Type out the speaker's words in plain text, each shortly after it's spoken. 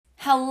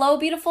Hello,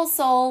 beautiful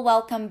soul.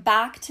 Welcome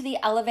back to the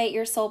Elevate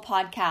Your Soul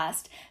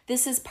podcast.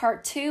 This is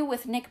part 2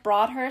 with Nick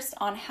Broadhurst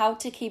on how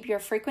to keep your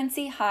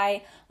frequency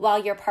high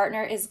while your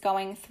partner is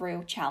going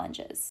through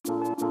challenges.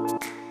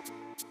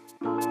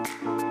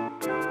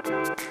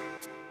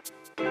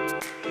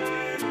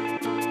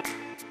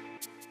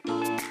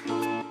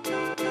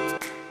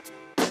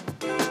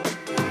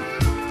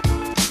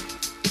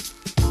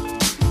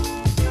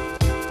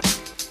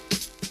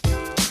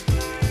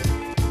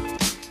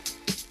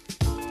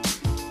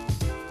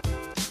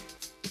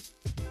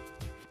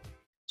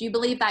 Do you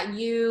believe that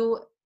you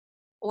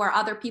or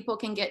other people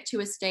can get to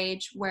a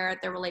stage where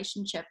their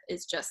relationship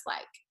is just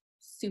like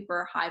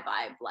super high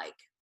vibe, like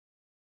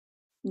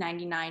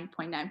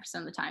 99.9%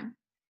 of the time?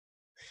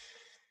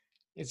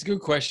 It's a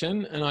good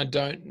question, and I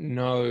don't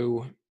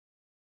know.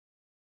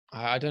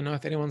 I don't know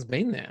if anyone's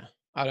been there.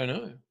 I don't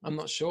know. I'm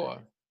not sure.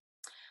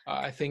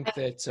 I think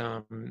that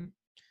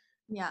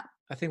Yeah.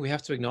 I think we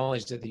have to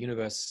acknowledge that the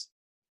universe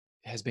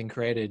has been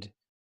created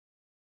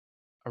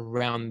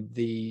around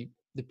the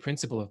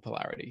principle of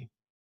polarity.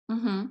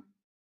 Mm-hmm.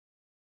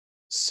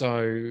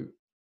 So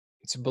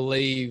to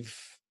believe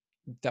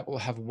that we'll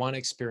have one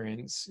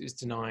experience is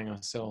denying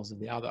ourselves of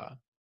the other.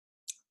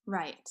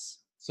 Right.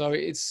 So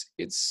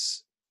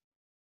it's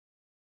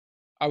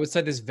I would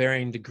say there's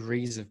varying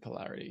degrees of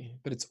polarity,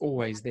 but it's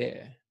always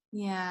there,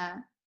 Yeah.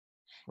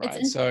 It's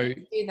right? So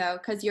interesting too, though,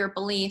 because your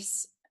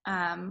beliefs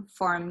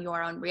form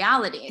your own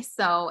reality.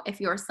 So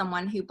if you're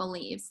someone who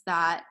believes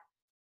that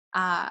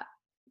uh,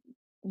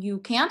 you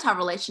can't have a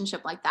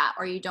relationship like that,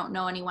 or you don't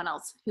know anyone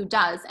else who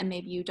does, and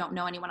maybe you don't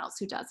know anyone else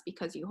who does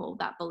because you hold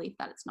that belief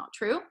that it's not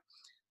true,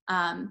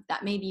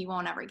 that maybe you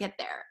won't ever get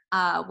there.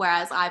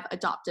 Whereas I've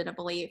adopted a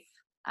belief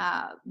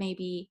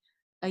maybe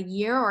a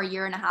year or a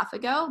year and a half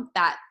ago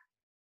that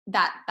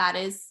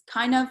is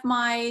kind of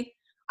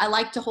I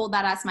like to hold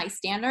that as my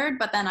standard,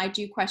 but then I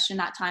do question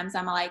at times.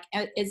 I'm like,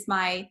 is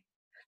my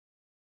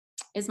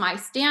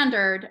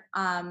standard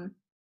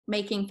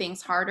making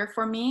things harder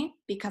for me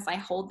because I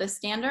hold this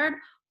standard,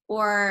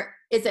 or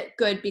is it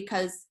good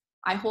because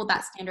I hold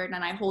that standard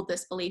and I hold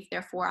this belief,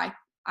 therefore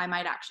I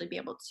might actually be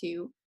able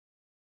to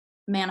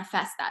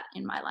manifest that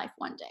in my life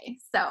one day.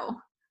 So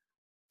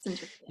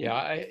it's interesting.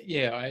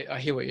 I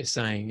hear what you're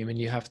saying. I mean,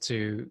 you have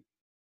to,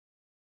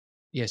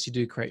 yes, you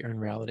do create your own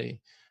reality.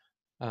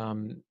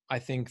 I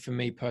think for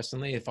me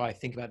personally, if I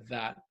think about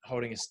that,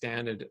 holding a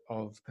standard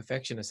of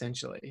perfection,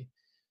 essentially,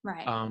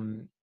 Right.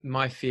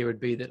 my fear would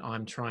be that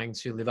I'm trying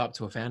to live up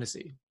to a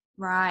fantasy,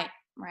 Right.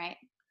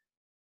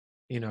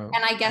 And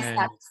I guess and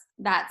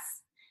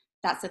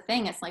that's the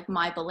thing. It's like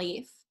my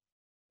belief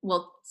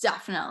will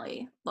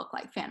definitely look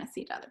like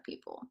fantasy to other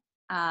people.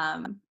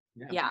 yeah.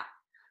 Yeah.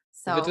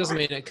 But that So doesn't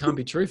mean it can't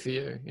be true for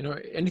you.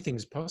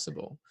 Anything's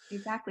possible.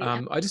 exactly.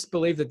 I just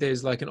believe that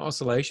there's like an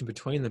oscillation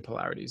between the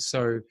polarities.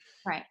 So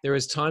Right. there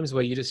is times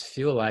where you just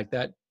feel like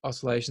that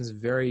oscillation is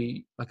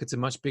very, like it's a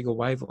much bigger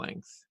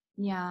wavelength,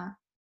 Yeah.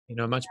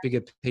 much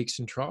bigger peaks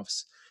and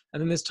troughs. And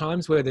then there's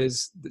times where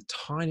there's the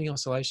tiny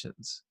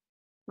oscillations,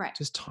 Right.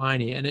 just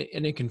tiny. And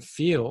it can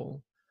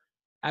feel,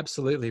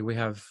 absolutely, we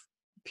have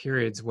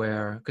periods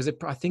where, because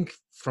I think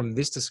from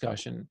this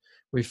discussion,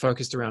 we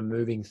focused around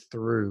moving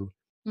through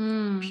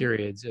Mm.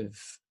 periods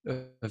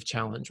of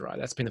challenge, right?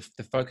 That's been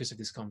the focus of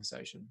this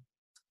conversation.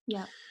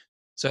 Yeah.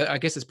 So I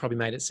guess it's probably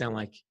made it sound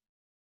like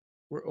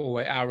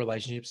our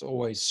relationship's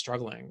always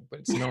struggling, but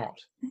it's not.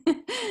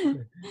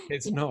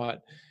 It's not.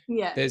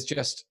 Yeah. There's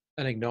just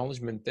an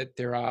acknowledgement that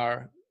there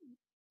are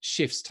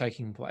shifts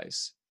taking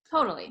place.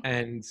 Totally.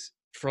 And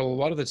for a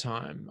lot of the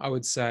time, I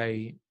would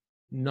say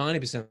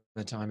 90% of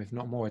the time, if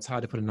not more, it's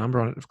hard to put a number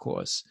on it, of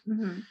course.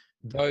 Mm-hmm.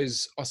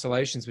 Those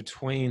oscillations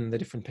between the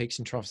different peaks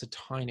and troughs are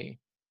tiny.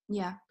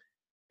 Yeah.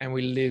 And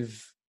we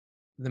live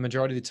the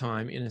majority of the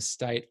time in a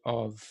state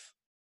of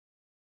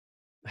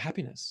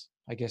happiness,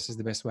 I guess is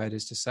the best way it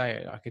is to say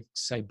it. I could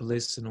say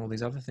bliss and all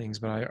these other things,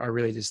 but I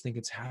really just think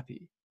it's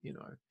happy.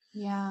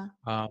 Yeah.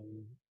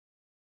 Um,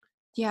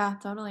 Yeah.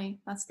 Totally.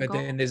 That's the but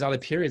goal. then there's other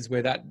periods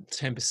where that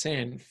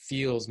 10%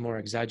 feels more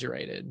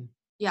exaggerated,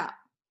 Yeah.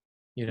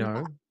 you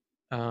Yeah.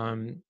 know?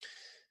 Um,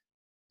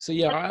 so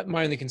yeah,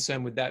 my only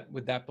concern with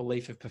that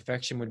belief of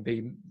perfection would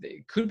be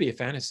it could be a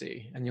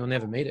fantasy and you'll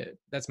never meet it.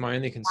 That's my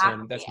only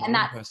concern. Exactly. That's my And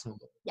own that's, personal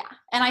belief. yeah.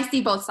 And I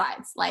see both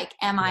sides. Like,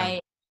 am Yeah. I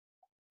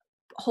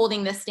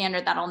holding this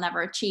standard that I'll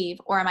never achieve,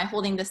 or am I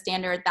holding the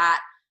standard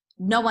that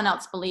no one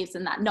else believes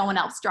in, that no one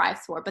else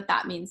strives for, but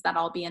that means that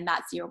I'll be in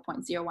that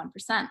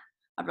 0.01%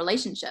 of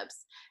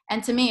relationships?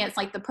 And to me, it's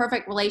like the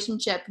perfect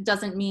relationship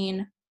doesn't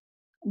mean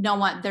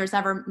there's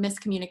ever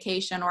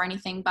miscommunication or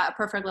anything, but a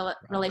perfect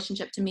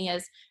relationship to me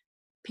is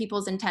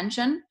people's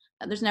intention.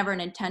 There's never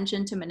an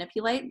intention to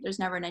manipulate. There's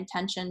never an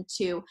intention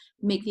to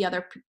make the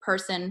other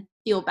person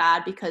feel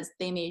bad because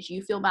they made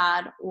you feel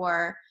bad,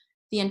 or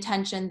the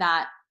intention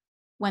that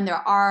when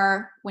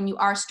you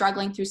are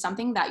struggling through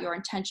something, that your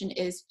intention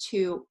is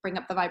to bring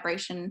up the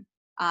vibration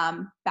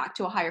back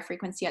to a higher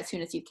frequency as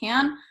soon as you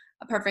can.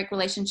 A perfect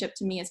relationship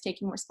to me is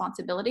taking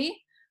responsibility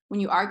when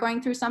you are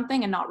going through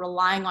something and not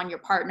relying on your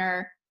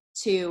partner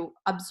to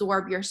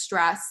absorb your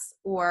stress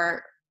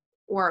or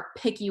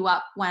pick you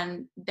up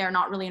when they're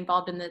not really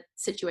involved in the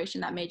situation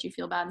that made you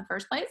feel bad in the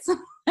first place.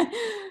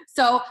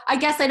 So I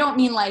guess I don't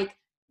mean like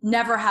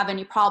never have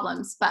any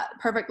problems, but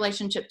perfect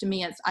relationship to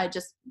me is, I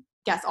just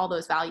guess, all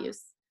those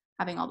values,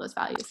 having all those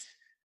values.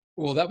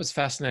 Well, that was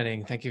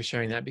fascinating. Thank you for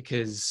sharing that,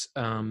 because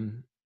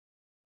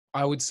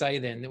I would say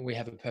then that we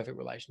have a perfect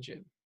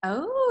relationship.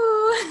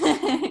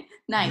 Oh,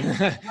 nice. Love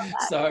that.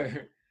 So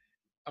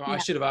I Yeah,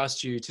 should have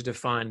asked you to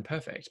define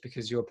perfect,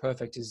 because your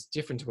perfect is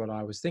different to what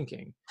I was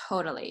thinking.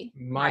 totally.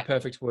 My Right.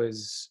 perfect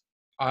was,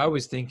 I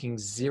was thinking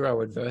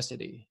zero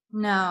adversity.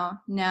 No,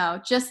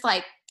 no, just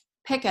like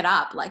pick it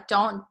up. Like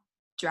don't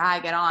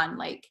drag it on.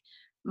 Like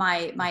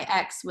my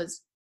ex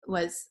was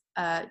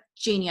a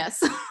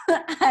genius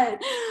at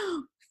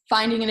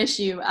finding an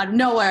issue out of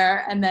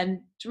nowhere and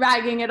then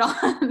dragging it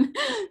on.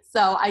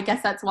 So I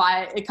guess that's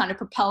why it kind of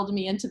propelled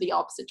me into the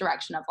opposite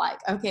direction of like,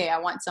 okay, I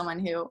want someone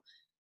who,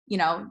 you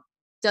know,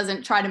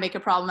 doesn't try to make a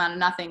problem out of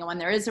nothing. And when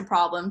there is a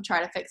problem,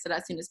 try to fix it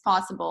as soon as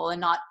possible and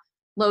not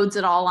loads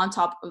it all on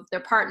top of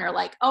their partner.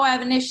 Like, oh, I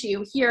have an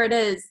issue. Here it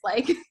is.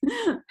 Like,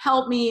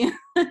 help me.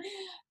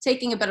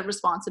 Taking a bit of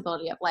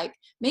responsibility of like,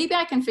 maybe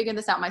I can figure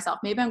this out myself.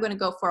 Maybe I'm going to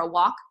go for a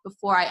walk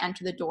before I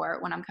enter the door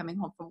when I'm coming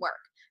home from work.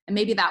 And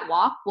maybe that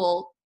walk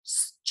will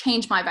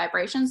change my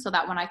vibration so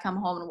that when I come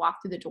home and walk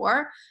through the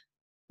door,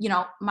 you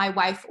know, my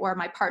wife or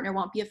my partner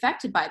won't be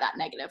affected by that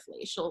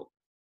negatively. She'll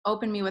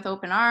open me with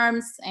open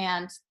arms,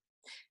 and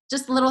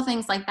just little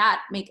things like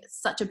that make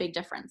such a big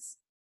difference.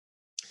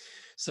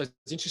 So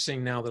it's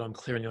interesting now that I'm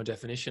clear on your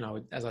definition. I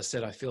would, as I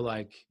said, I feel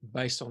like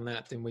based on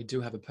that, then we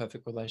do have a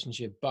perfect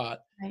relationship.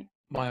 But Right.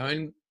 my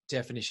own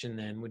definition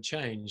then would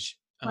change.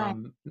 Right.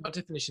 Not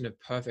definition of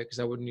perfect, because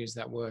I wouldn't use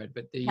that word,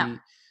 but No.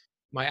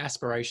 my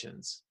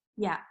aspirations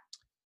Yeah.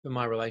 for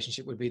my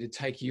relationship would be to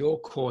take your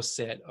core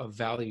set of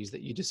values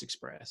that you just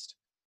expressed,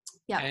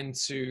 Yeah. and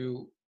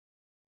to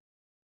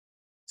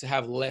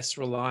have less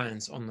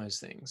reliance on those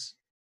things.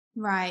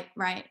 Right.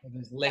 Right.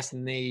 There's less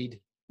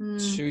need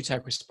Mm. to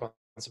take responsibility.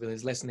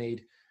 There's less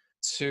need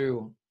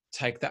to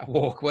take that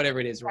walk, whatever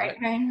it is, Right.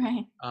 right? Right.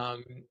 Right.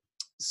 Um,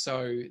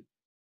 so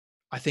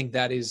I think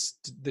that is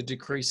the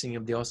decreasing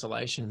of the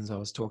oscillations I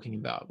was talking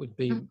about would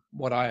be Mm.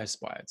 what I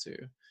aspire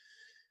to.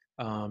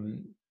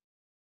 Um,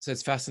 so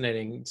it's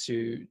fascinating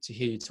to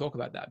hear you talk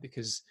about that,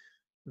 because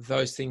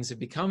those things have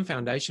become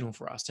foundational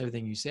for us,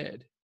 everything you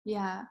said.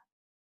 Yeah.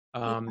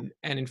 Yeah.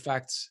 And in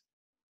fact,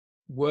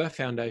 were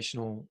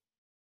foundational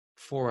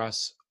for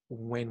us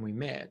when we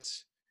met.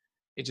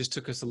 It just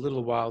took us a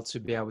little while to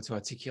be able to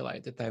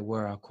articulate that they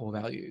were our core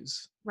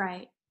values.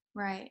 Right.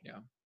 Right. Yeah.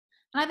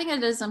 And I think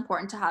it is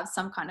important to have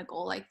some kind of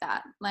goal like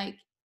that. Like,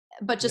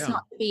 but just Yeah.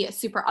 not to be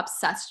super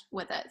obsessed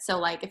with it. So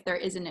like if there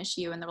is an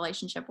issue in the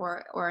relationship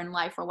or in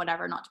life or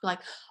whatever, not to be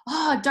like,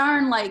 oh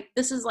darn, like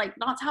this is like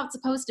not how it's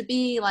supposed to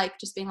be. Like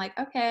just being like,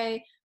 okay,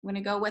 I'm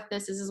gonna go with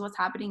this. This is what's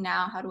happening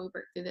now. How do we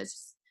work through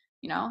this,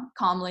 you know,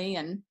 calmly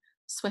and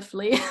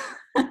swiftly.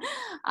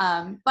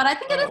 But I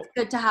think it is Well,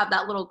 good to have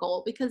that little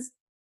goal, because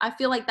I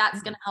feel like that's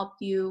mm, gonna help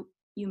you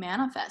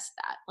manifest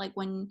that. Like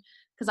when,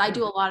 because I mm,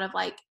 do a lot of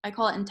like, I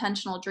call it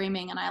intentional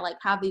dreaming, and I like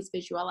have these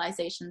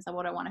visualizations of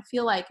what I want to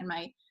feel like in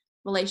my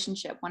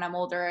relationship when I'm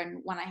older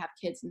and when I have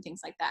kids and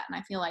things like that. And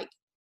I feel like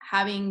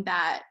having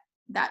that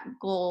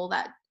goal,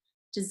 that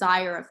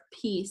desire of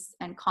peace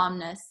and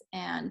calmness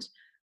and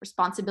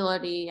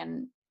responsibility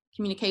and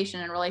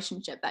communication and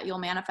relationship, that you'll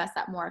manifest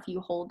that more if you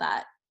hold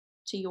that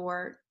to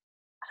your,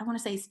 I don't want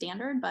to say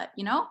standard, but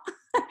you know,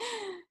 if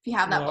you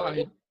have that no,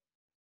 belief.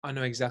 I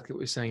know exactly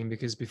what you're saying,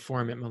 because before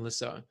I met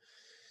Melissa,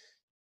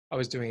 I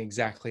was doing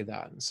exactly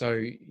that. So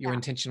your Yeah.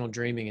 intentional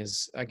dreaming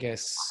is, I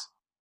guess,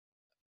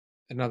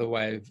 another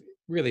way of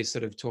really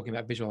sort of talking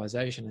about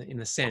visualization in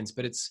the sense,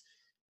 but it's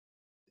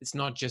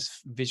not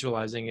just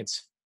visualizing,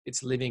 it's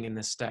living in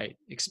the state,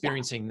 Yeah.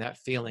 experiencing that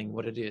feeling,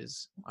 what it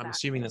is. I'm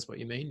assuming Exactly. that's what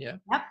you mean, yeah?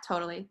 Yep.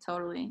 Totally.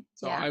 Totally.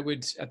 So Yeah. I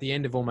would, at the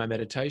end of all my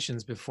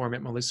meditations before I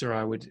met Melissa,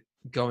 I would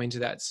go into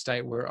that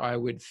state where I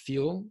would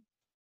feel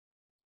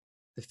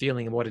the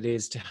feeling of what it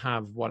is to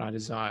have what I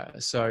desire.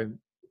 So,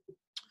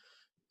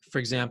 for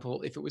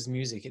example, if it was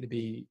music, it'd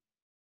be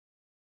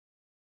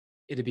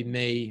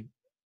me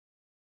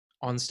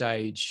on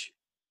stage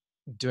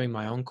doing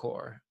my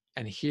encore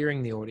and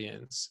hearing the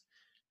audience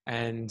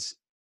and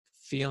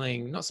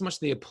feeling not so much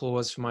the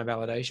applause for my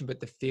validation, but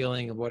the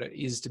feeling of what it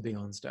is to be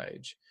on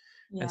stage.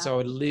 And Yeah. so I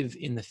would live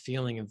in the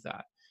feeling of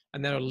that.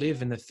 And then I would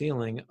live in the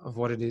feeling of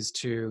what it is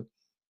to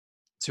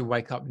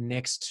wake up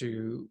next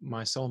to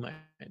my soulmate,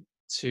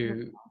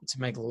 to to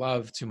make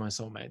love to my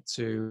soulmate,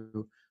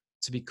 to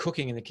be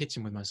cooking in the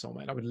kitchen with my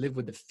soulmate. I would live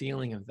with the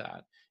feeling of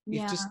that, if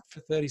Yeah. just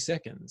for 30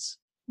 seconds.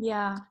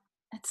 Yeah.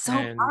 It's so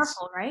And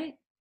powerful, right?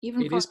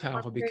 Even it for a is short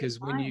powerful, period because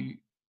of time.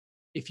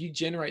 if you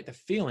generate the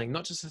feeling,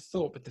 not just a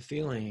thought, but the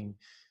feeling,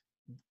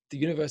 the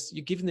universe,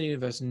 you're giving the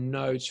universe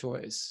no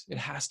choice. It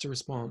has to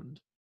respond.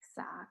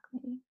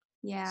 Exactly.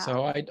 Yeah.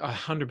 So I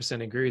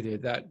 100% agree with you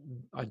that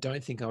I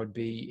don't think I would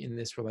be in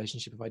this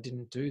relationship if I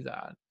didn't do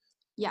that.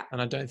 Yeah.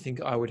 And I don't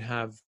think I would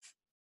have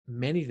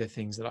many of the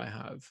things that I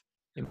have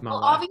in my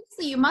Well, life.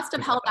 obviously, you must have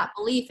Things like held that. that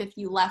belief if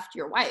you left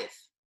your wife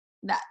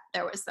that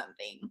there was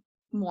something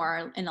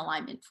more in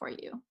alignment for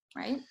you,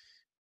 right?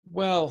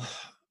 Well,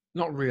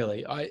 not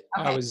really. Okay.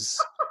 I was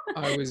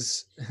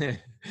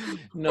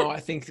no, I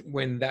think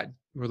when that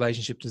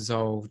relationship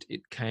dissolved,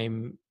 it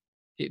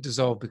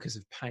dissolved because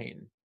of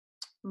pain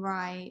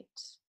Right.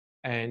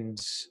 and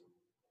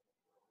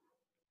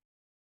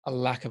a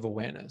lack of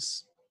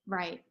awareness.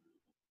 Right.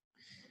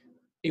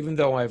 Even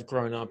though I've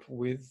grown up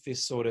with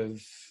this sort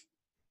of,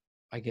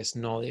 I guess,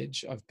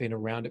 knowledge, I've been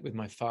around it with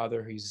my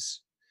father,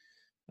 who's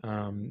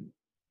um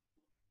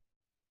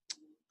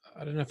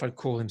I don't know if I'd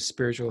call him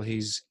spiritual.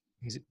 He's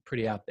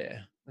pretty out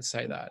there. Let's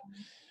say that.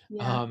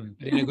 Yeah.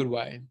 But in a good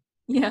way.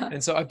 Yeah.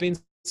 And so I've been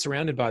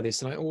surrounded by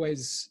this, and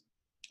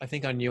I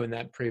think I knew in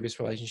that previous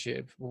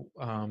relationship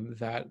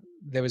that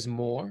there was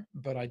more,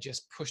 but I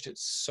just pushed it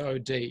so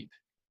deep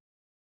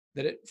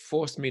that it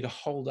forced me to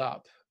hold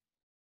up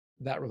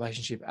that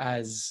relationship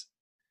as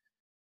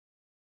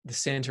the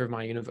center of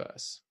my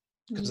universe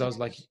because I Yeah. was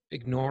like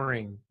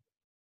ignoring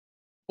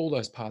all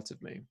those parts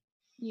of me.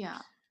 Yeah.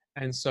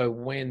 And so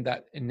when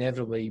that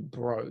inevitably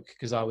broke,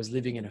 because I was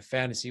living in a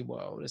fantasy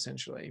world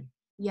essentially,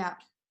 Yeah.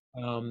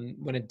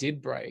 when it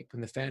did break,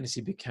 when the fantasy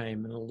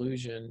became an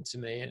illusion to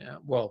me,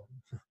 well,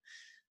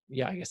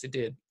 yeah, I guess it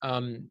did.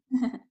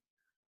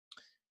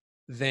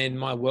 Then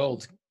my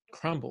world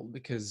crumbled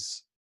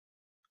because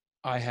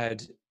I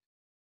had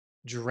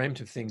dreamt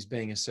of things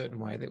being a certain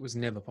way that was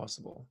never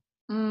possible.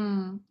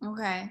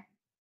 Okay.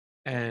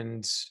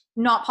 And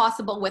Not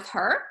possible with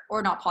her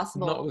or not not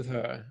possible? with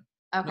her,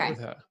 not Okay. with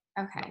her,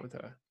 not Okay. with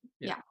her.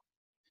 Yeah.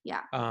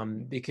 Yeah. Yeah.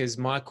 Because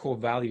my core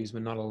values were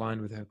not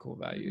aligned with her core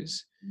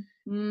values.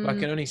 But I Mm,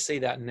 can only see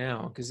that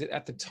now because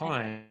at the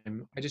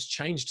time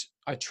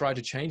I tried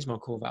to change my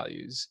core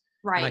values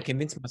and I right.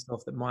 convinced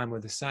myself that mine were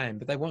the same,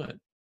 but they weren't.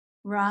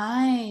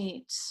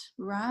 Right.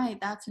 Right.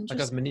 That's Like I was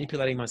interesting.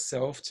 manipulating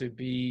myself to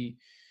be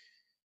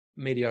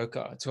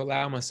mediocre, to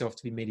allow myself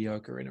to be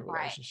mediocre in a Right.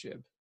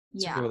 relationship,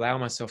 Yeah. to allow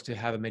myself to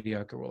have a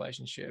mediocre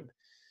relationship.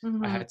 I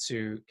Hmm. had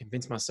to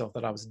convince myself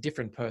that I was a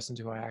different person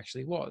to who I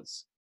actually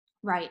was.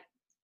 Right.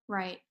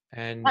 Right.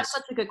 And That's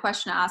such a good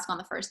question to ask on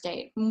the first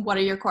date. What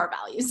are your core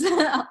values?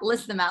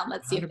 List them out.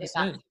 Let's see if they match.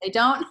 100%. If they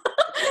don't.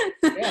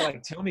 Yeah,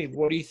 like tell me,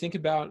 what do you think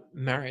about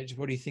marriage?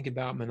 What do you think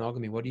about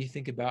monogamy? What do you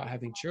think about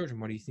having children?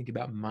 What do you think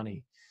about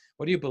money?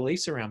 What are your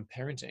beliefs around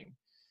parenting?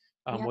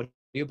 Yeah. What are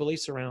your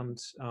beliefs around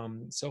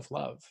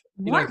self-love?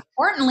 You More know,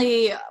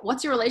 importantly,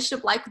 what's your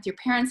relationship like with your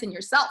parents and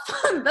yourself?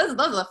 Those are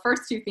the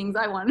first two things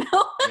I want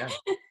to yeah,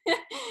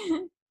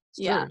 know. it's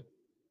Yeah. true.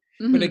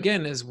 But Hmm.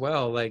 again, as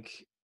well,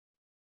 like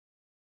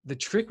the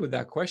trick with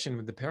that question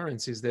with the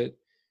parents is that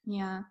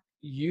Yeah.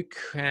 you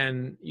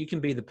can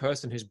be the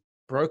person who's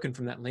broken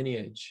from that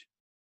lineage.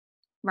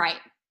 Right.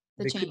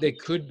 The There change.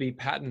 could be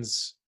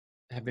patterns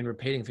have been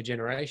repeating for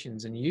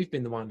generations, and you've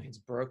been the one who's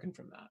broken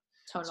from that.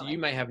 So you Totally.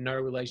 may have no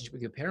relationship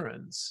with your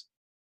parents,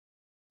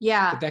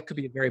 Yeah. but that could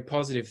be a very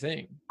positive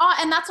thing. Oh,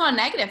 and that's not a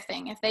negative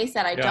thing. If they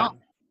said I Yeah,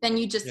 don't, then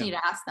you just yeah, need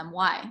to ask them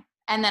why.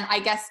 And then I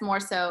guess more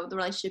so the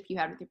relationship you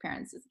had with your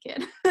parents as a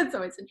kid. It's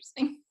always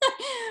interesting.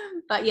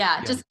 But yeah,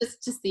 yeah. just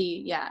to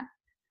see, yeah.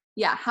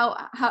 Yeah.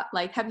 How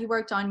like have you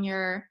worked on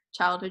your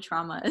childhood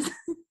traumas?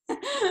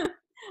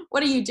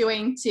 What are you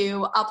doing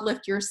to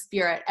uplift your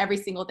spirit every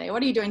single day?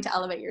 What are you doing to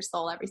elevate your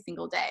soul every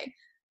single day?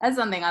 That's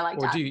something I like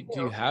Or to ask too.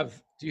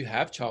 do you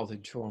have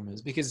childhood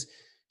traumas? Because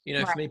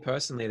Right. for me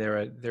personally,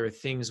 there are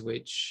things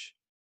which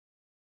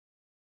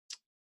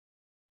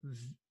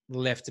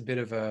left a bit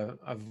of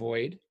a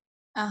void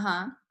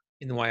Uh-huh.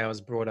 in the way I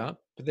was brought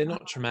up, but they're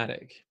not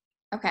traumatic.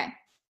 Okay.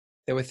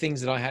 There were things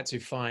that I had to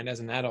find as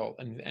an adult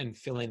and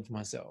fill in for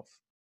myself.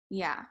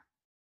 Yeah.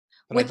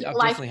 But With your I've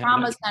life definitely had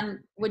no traumas,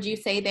 then would you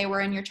say they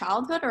were in your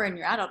childhood or in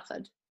your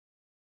adulthood?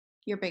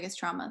 Your biggest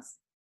traumas?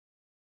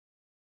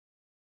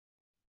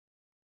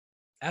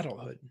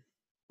 adulthood.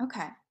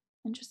 Okay.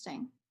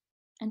 Interesting.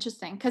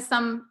 Interesting. Because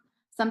some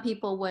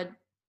people would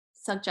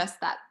suggest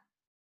that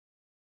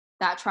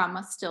that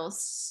trauma still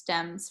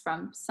stems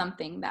from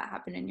something that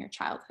happened in your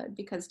childhood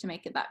because to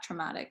make it that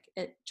traumatic,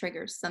 it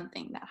triggers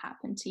something that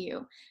happened to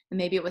you. And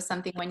maybe it was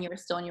something when you were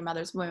still in your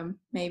mother's womb.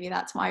 Maybe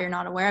that's why you're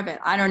not aware of it.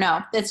 I don't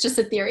know. It's just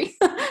a theory.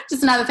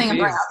 Just another thing It I'm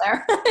throwing is.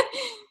 out there.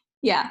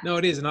 Yeah. No,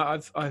 it is, and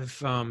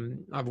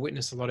I've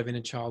witnessed a lot of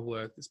inner child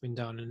work that's been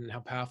done, and how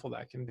powerful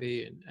that can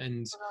be,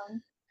 and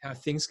how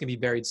things can be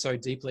buried so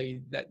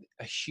deeply that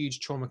a huge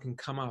trauma can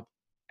come up,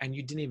 and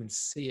you didn't even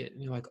see it,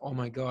 and you're like, oh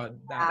my god,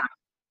 Yeah.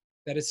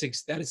 that is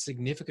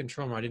significant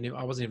trauma.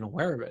 I wasn't even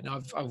aware of it, and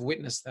I've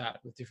witnessed that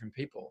with different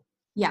people.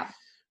 Yeah.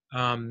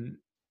 Um,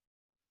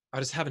 I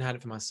just haven't had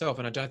it for myself,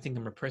 and I don't think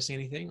I'm repressing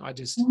anything.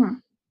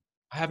 Mhm.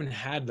 I haven't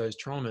had those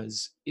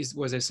traumas.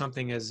 Was there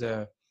something as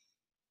a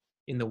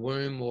in the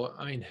womb, or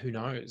I mean, who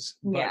knows?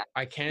 Yeah.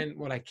 But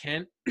what I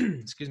can,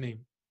 excuse me,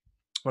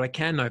 what I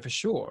can know for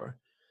sure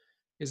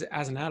is that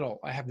as an adult,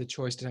 I have the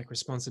choice to take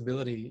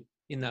responsibility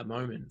in that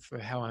moment for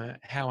how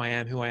I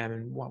am, who I am,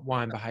 and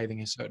why I'm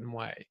behaving a certain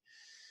way.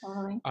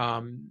 Totally.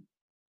 Um,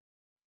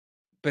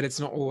 but it's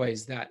not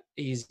always that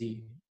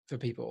easy for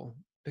people,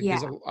 Yeah.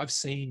 because I've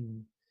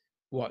seen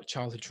what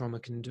childhood trauma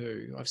can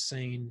do. I've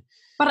seen,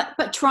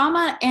 But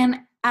trauma, and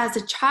as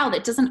a child,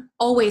 it doesn't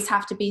always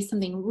have to be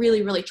something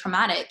really, really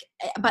traumatic.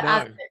 But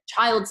as no, a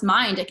child's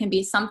mind, it can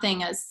be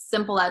something as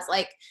simple as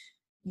like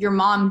your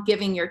mom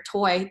giving your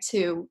toy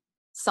to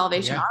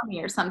Salvation yeah,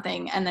 Army or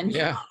something, and then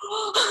yeah,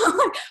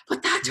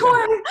 put that yeah.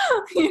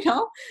 toy, you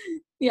know? I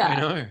Yeah,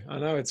 know, I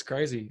know, it's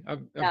crazy.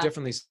 I've yeah,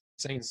 definitely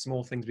seen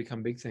small things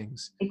become big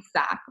things.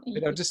 exactly.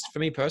 But for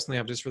me personally,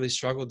 I've just really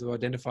struggled to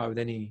identify with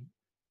any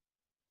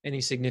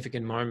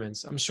significant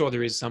moments. I'm sure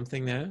there is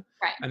something there,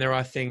 Right. and there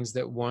are things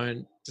that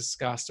weren't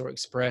discussed or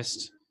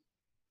expressed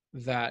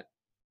that,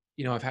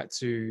 I've had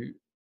to,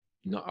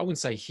 not, I wouldn't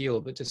say heal,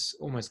 but just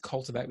almost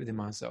cultivate within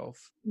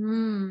myself.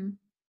 Mm.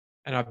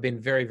 And I've been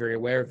very, very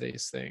aware of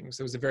these things.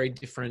 It was a very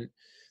different,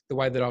 the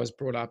way that I was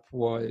brought up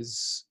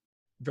was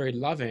very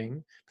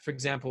loving. For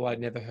example,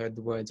 I'd never heard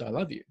the words "I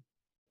love you."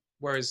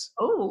 Whereas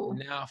Oh,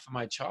 now for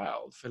my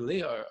child, for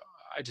Leo,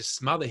 I just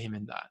smother him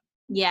in that,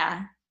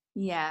 yeah,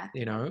 yeah.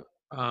 you know.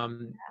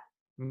 Um,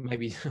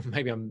 maybe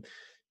maybe I'm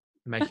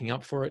making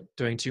up for it,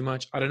 doing too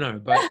much. I don't know,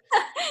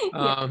 Yeah.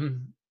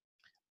 um,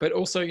 but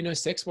also,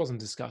 sex wasn't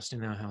discussed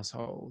in our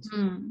household.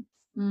 Mm.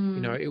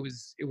 Mm.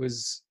 It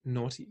was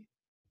naughty.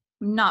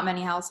 Not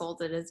many households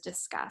it is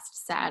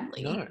discussed,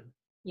 sadly. No.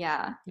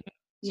 Yeah,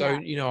 So,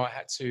 yeah. I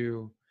had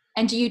to.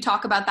 And do you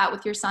talk about that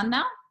with your son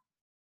now?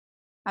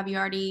 Have you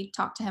already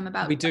talked to him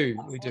about We like, do,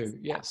 we sex? do.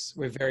 Yes,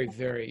 we're very,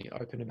 very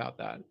open about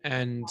that,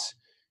 and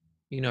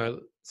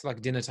it's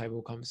like dinner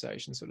table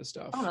conversation sort of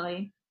stuff.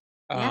 Totally.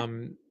 Yeah,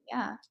 Um,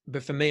 yeah,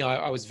 but for me,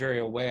 I was very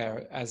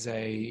aware as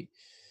a.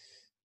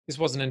 This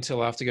wasn't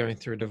until after going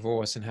through a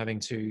divorce and having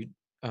to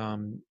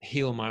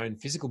heal my own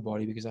physical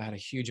body, because I had a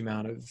huge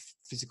amount of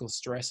physical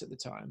stress at the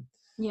time.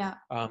 yeah.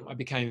 I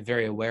became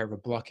very aware of a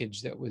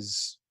blockage that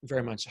was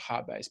very much a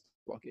heart-based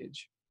blockage.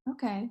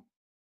 Okay.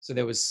 So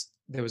there was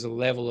a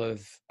level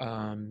of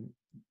there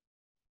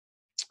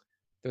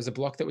was a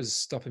block that was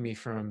stopping me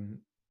from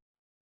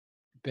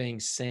being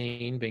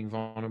seen, being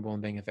vulnerable,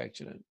 and being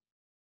affectionate.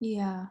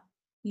 Yeah,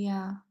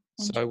 yeah.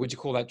 So would you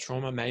call that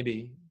trauma?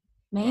 Maybe,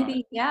 but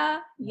Maybe, yeah,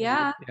 maybe,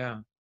 yeah, yeah,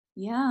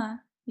 yeah,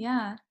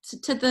 yeah.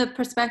 To the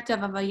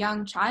perspective of a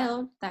young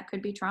child, that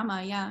could be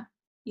trauma. Yeah,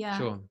 yeah.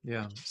 sure,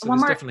 yeah. So One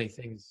there's more, definitely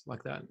things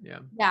like that. Yeah.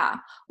 yeah.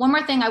 One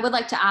more thing I would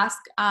like to ask,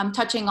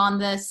 touching on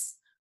this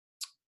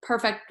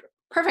perfect,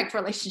 perfect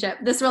relationship,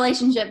 this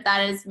relationship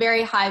that is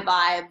very high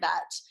vibe,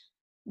 that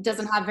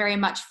doesn't Yes. have very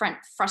much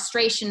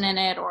frustration in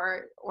it,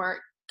 or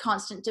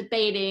constant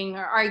debating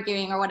or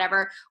arguing or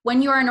whatever.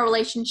 When you're in a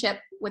relationship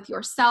with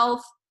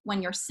yourself,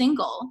 when you're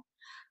single,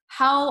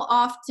 how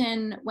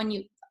often, when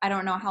you, I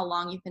don't know how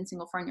long you've been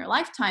single for in your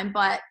lifetime,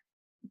 but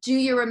do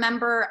you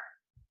remember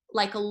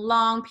like a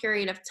long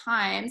period of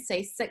time,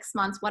 say 6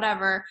 months,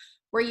 whatever,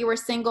 where you were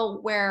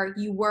single, where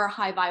you were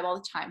high vibe all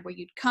the time, where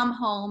you'd come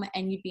home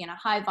and you'd be in a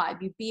high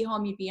vibe, you'd be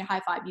home, you'd be in a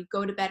high vibe, you'd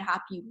go to bed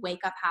happy, you'd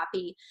wake up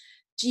happy?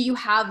 Do you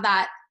have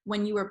that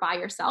when you were by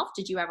yourself?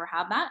 Did you ever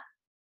have that?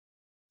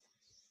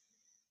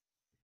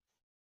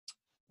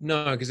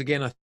 No, because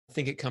again, I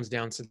think it comes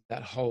down to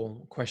that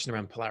whole question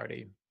around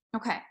polarity.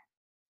 Okay.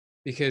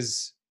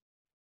 Because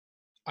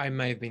I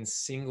may have been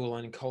single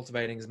and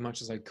cultivating as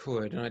much as I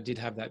could, and I did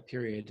have that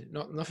period,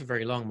 not for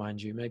very long,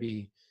 mind you,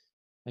 maybe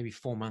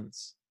 4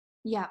 months.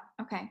 Yeah.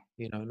 Okay.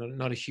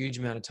 Not a huge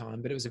amount of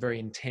time, but it was a very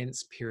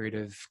intense period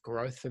of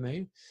growth for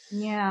me,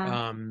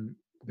 Yeah.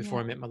 before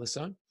Yeah. I met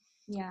Melissa.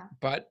 Yeah.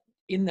 But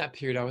in that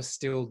period, I was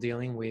still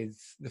dealing with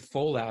the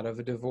fallout of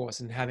a divorce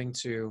and having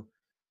to.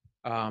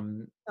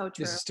 So This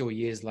true. is still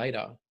years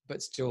later,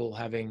 but still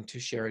having to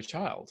share a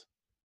child.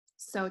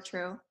 So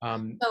true.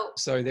 Um, So,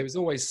 so there was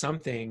always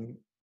something.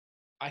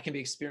 I can be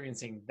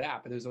experiencing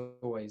that, but there's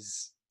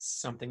always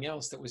something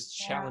else that was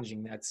yeah.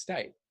 challenging that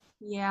state.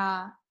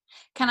 Yeah.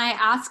 Can I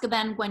ask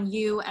then, when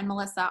you and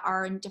Melissa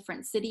are in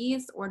different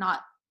cities or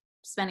not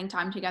spending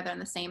time together in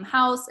the same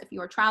house, if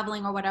you are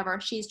traveling or whatever,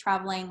 she's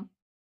traveling,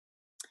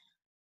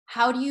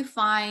 how do you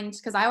find,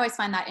 because I always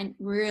find that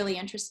really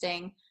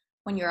interesting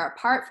when you're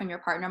apart from your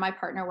partner. My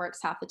partner works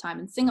half the time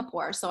in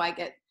Singapore, so I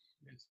get,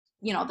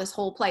 Yes. this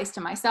whole place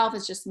to myself.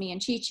 It's just me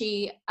and Chi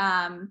Chi.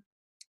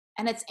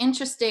 And it's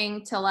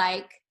interesting to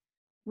like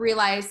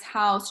realize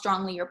how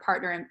strongly your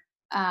partner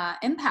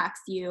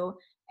impacts you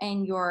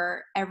and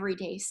your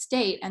everyday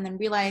state, and then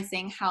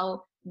realizing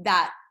how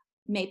that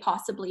may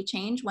possibly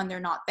change when they're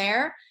not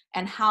there,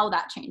 and how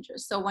that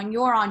changes. So when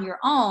you're on your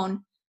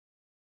own,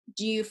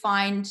 do you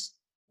find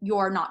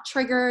you're not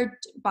triggered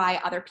by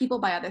other people,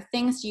 by other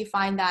things? Do you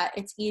find that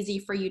it's easy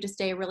for you to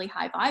stay really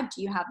high vibe?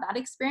 Do you have that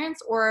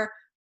experience, or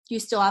do you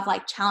still have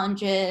like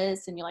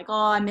challenges and you're like,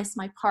 oh, I miss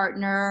my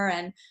partner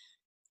and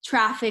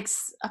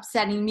traffic's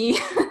upsetting me,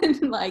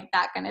 like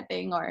that kind of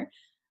thing? Or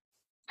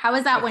how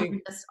is that I when you're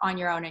think just on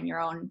your own in your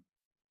own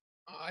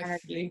I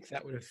energy? think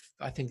that would have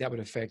I think that would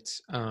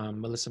affect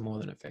Melissa more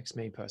than it affects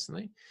me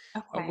personally.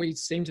 Okay. We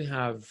seem to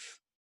have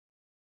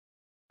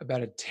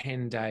about a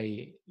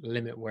 10-day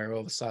limit where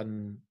all of a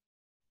sudden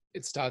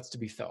it starts to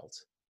be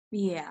felt.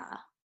 Yeah.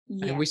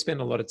 And Yeah. we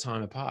spend a lot of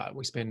time apart.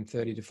 We spend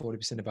 30 to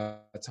 40% of our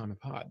time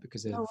apart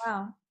because of, Oh,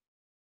 wow.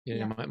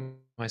 Yeah.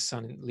 my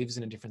son lives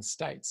in a different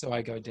state. So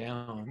I go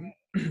down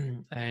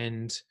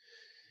and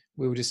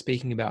we were just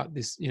speaking about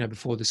this,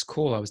 before this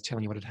call, I was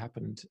telling you what had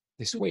happened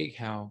this week,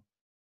 how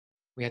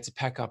we had to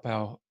pack up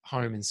our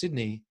home in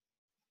Sydney,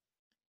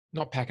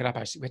 not pack it up,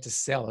 actually, we had to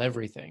sell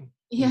everything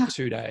in Yeah.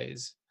 2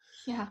 days.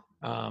 Yeah.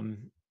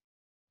 Um,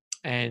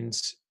 and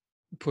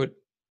put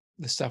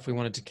the stuff we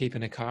wanted to keep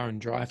in a car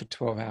and drive for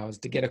 12 hours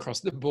to get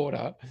across the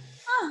border.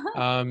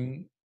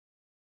 Um,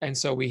 and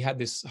so we had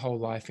this whole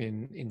life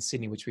in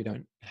Sydney, which we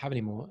don't have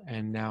anymore.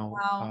 And now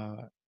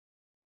Wow.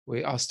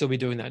 I'll still be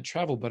doing that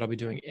travel, but I'll be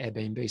doing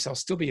Airbnb. So I'll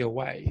still be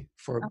away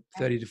for Okay.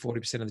 30 to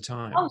 40% of the Oh,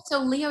 time. so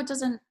Leo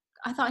doesn't,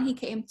 I thought he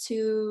came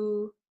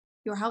to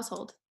your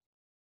household.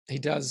 He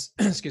does,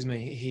 excuse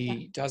me, Yeah.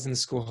 he does in the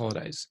school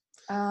holidays.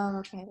 Oh,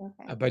 okay.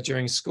 Okay. But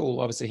during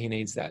school, obviously, he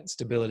needs that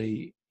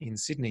stability in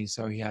Sydney.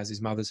 So he has his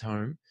mother's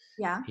home.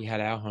 Yeah. He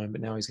had our home, but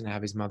now he's going to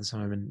have his mother's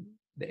home and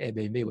the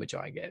Airbnb, which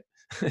I get.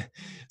 Oh,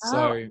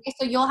 So okay.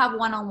 So you'll have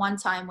one-on-one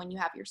time when you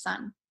have your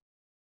son.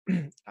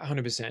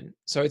 100%.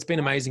 So it's been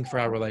amazing for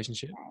our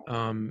relationship.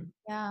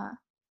 Yeah.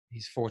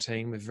 He's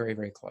 14. We're very,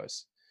 very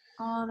close.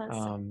 Oh, that's so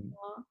Um,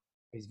 cool.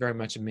 he's very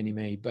much a mini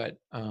me, but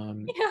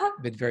Yeah.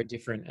 very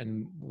different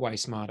and way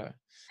smarter.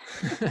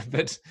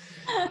 but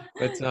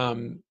but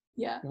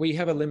Yeah. we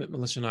have a limit,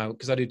 Melissa and I,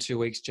 because I do 2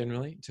 weeks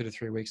generally, 2 to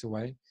 3 weeks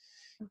away,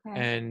 Okay.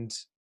 and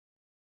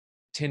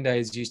 10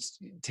 days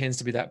tends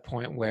to be that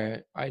point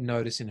where I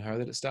notice in her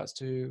that it starts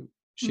to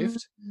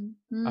shift.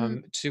 Mm-hmm.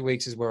 2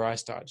 weeks is where I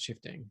start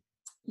shifting,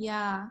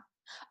 Yeah. and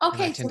I Okay,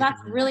 so tend to give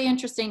that's her. really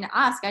interesting to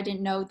ask. I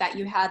didn't know that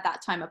you had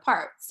that time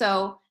apart.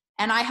 So,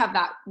 and I have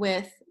that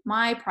with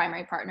my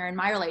primary partner in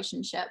my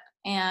relationship.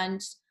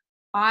 And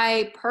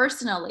I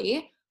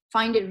personally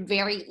find it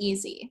very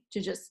easy to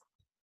just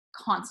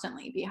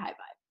constantly be high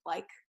vibe,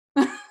 like,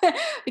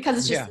 because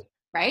it's just, Yeah,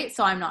 right?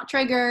 So I'm not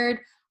triggered.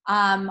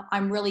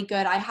 I'm really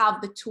good. I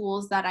have the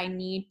tools that I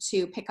need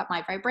to pick up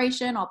my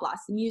vibration. I'll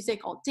blast the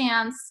music, I'll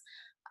dance.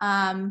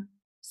 Um,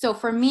 so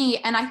for me,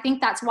 and I think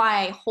that's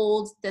why I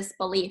hold this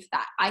belief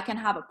that I can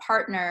have a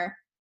partner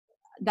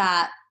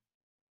that,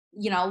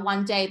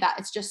 one day that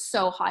it's just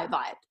so high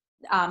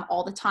vibe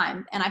all the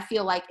time. And I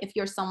feel like if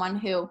you're someone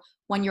who,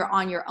 when you're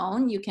on your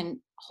own, you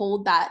can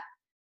hold that.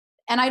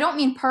 And I don't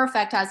mean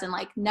perfect as in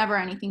like never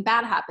anything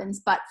bad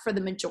happens, but for the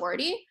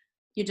majority,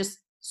 you're just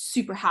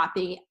super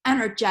happy,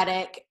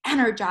 energetic,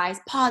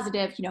 energized,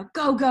 positive,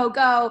 go, go,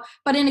 go,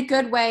 but in a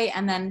good way.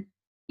 And then,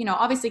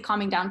 obviously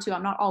calming down too.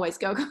 I'm not always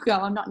go, go, go.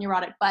 I'm not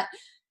neurotic, but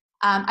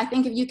I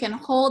think if you can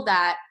hold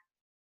that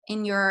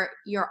in your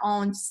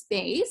own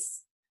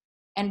space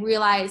and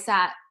realize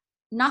that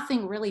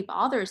nothing really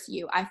bothers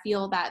you, I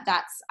feel that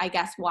that's, I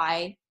guess,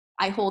 why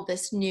I hold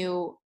this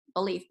new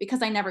belief,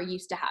 because I never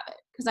used to have it,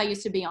 because I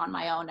used to be on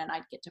my own and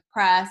I'd get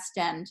depressed,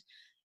 and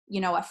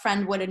a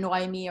friend would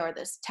annoy me, or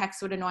this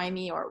text would annoy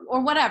me, or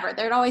whatever.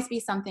 There'd always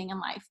be something in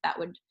life that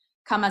would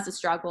come as a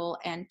struggle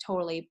and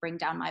totally bring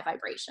down my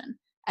vibration.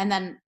 And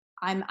then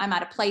I'm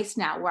at a place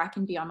now where I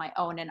can be on my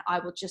own and I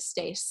will just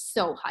stay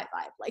so high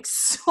vibe, like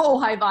so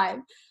high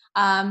vibe.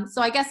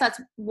 So I guess that's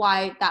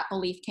why that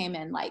belief came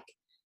in. Like,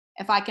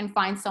 if I can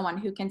find someone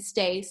who can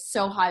stay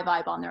so high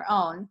vibe on their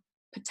own,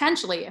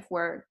 potentially, if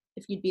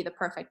you'd be the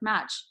perfect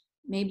match,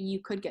 maybe you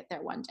could get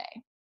there one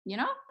day, you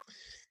know?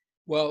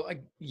 well,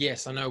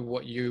 yes, I know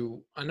what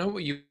you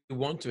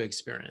want to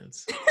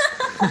experience.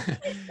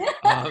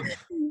 um,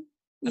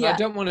 and I Yeah.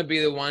 don't want to be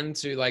the one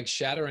to like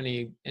shatter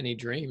any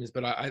dreams,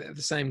 but at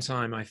the same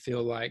time, I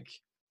feel like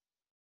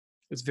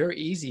it's very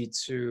easy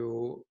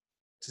to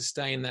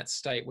stay in that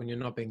state when you're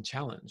not being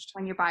challenged,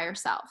 When you're by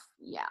yourself.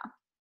 Yeah.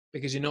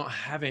 because you're not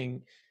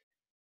having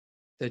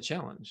the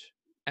challenge.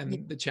 Yeah.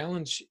 And the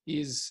challenge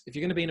is, if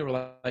you're going to be in a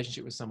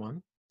relationship with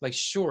someone, like,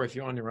 sure, if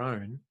you're on your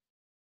own,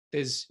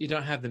 you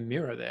don't have the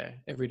mirror there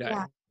every Yeah. day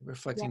Yeah.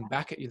 reflecting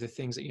back at you the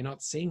things that you're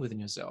not seeing within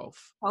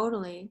yourself,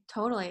 Totally.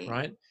 Totally.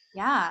 right?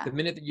 Yeah. The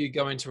minute that you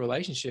go into a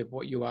relationship,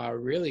 what you are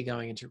really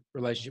going into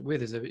relationship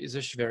with is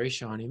a very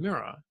shiny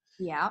mirror,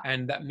 Yeah.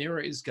 and that mirror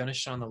is going to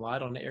shine the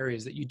light on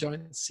areas that you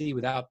don't see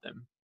without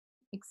them.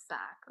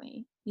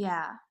 Exactly.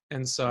 Yeah.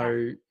 And Yeah.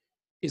 so,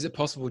 is it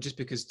possible, just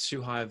because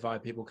two high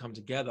vibe people come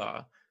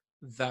together,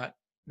 that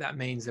that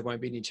means there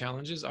won't be any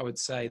challenges? I would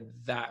say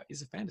that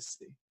is a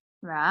fantasy,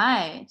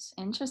 Right.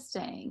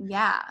 Interesting.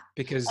 Yeah.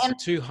 because And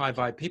two high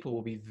vibe people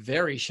will be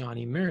very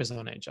shiny mirrors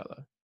on each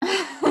other.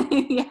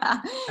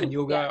 yeah. And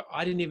you'll Yeah. go,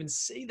 I didn't even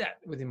see that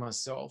within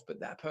myself, but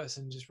that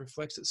person just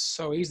reflects it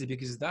so easily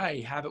because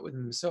they have it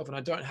within themselves and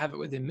I don't have it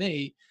within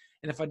me.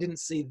 And if I didn't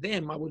see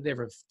them, I would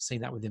never have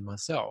seen that within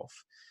myself.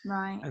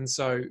 Right. And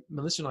so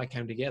Melissa and I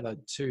came together,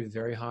 two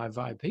very high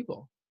vibe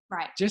people,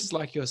 Right. just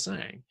like you're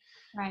saying.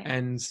 Right.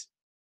 And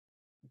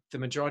the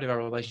majority of our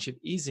relationship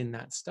is in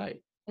that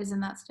state. Is in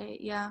that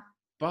state. Yeah.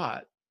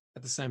 But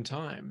at the same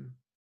time,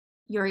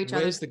 You're each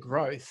other's. where's the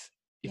growth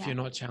if Yeah. you're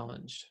not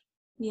challenged?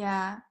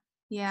 Yeah.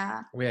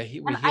 Yeah. We're And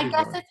here I to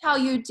guess grow. it's how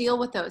you deal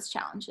with those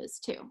challenges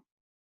too.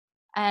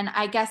 And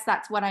I guess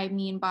that's what I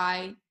mean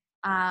by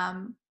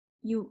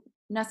you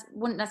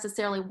wouldn't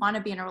necessarily want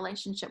to be in a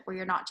relationship where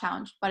you're not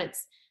challenged, but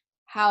it's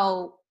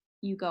how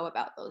you go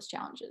about those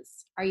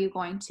challenges. Are you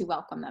going to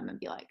welcome them and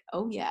be like,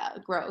 oh yeah,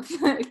 growth,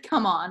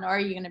 come on? Or are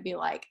you going to be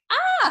like,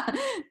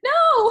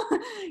 no,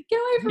 get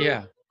away from me?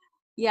 Yeah.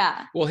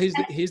 Yeah. Well, here's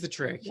the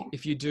trick. Yeah.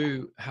 If you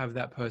do have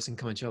that person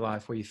come into your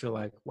life where you feel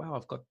like, wow,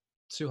 I've got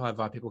two high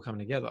vibe people coming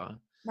together,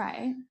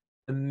 Right.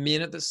 the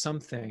minute that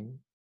something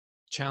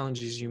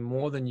challenges you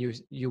more than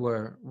you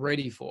were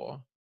ready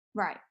for,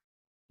 Right.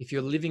 if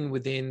you're living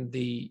within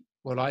the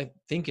what I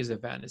think is a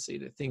fantasy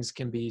that things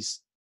can be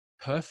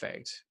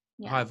perfect,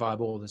 Yeah. high vibe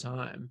all the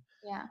time,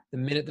 Yeah. the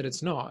minute that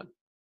it's not,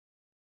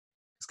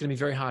 it's going to be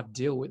very hard to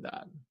deal with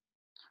that.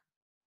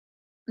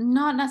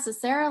 Not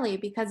necessarily,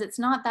 because it's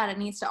not that it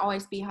needs to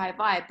always be high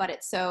vibe, but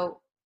it's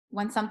so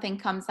when something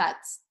comes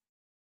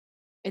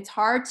it's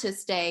hard to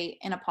stay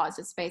in a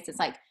positive space. It's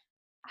like,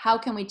 how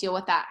can we deal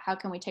with that? How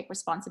can we take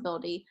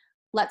responsibility?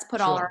 Let's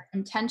put all our Sure.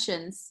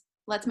 intentions,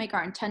 let's make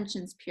our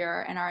intentions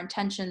pure and our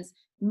intentions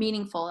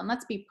meaningful, and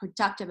let's be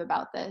productive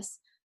about this.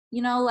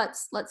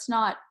 Let's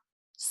not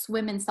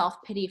swim in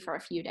self-pity for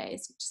a few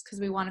days just because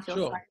we want to feel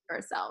Sure. sorry for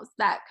ourselves.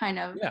 That kind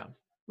of, Yeah.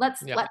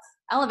 let's Yeah. let's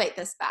elevate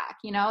this back.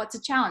 It's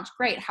a challenge.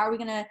 Great. How are we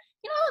gonna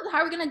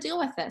deal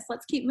with this?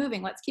 Let's keep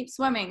moving. Let's keep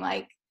swimming.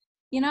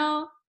 You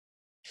know,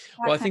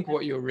 Well, that I kind think of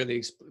what you're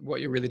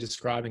really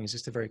describing is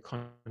just a very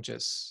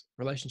conscious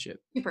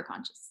relationship, super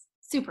conscious.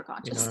 Super you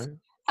conscious. know?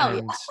 Hell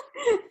And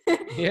yeah.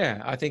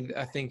 yeah, I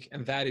think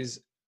and that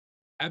is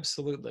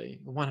absolutely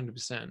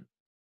 100%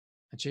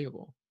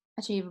 achievable.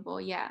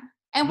 Achievable, yeah.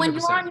 And when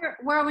you're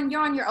 100%.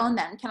 on your own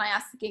then, can I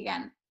ask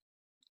again,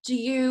 do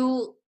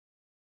you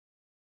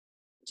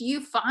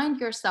find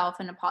yourself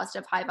in a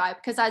positive high vibe?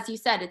 Because as you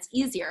said, it's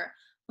easier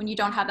when you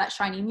don't have that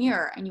shiny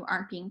mirror and you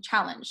aren't being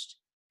challenged.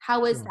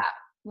 How is Sure. that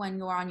when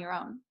you're on your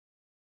own?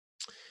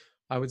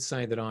 I would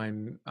say that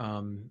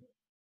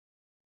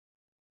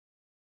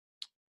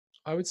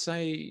I would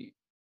say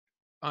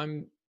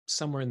I'm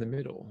somewhere in the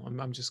middle.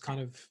 I'm just kind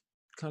of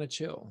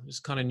chill,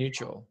 just kind of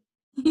neutral,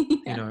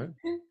 you Yeah. know?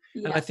 And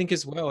Yeah. I think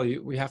as well,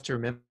 we have to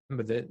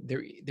remember that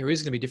there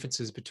is going to be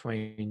differences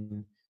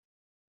between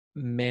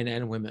men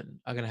and women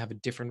are going to have a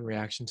different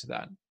reaction to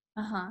that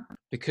Uh-huh.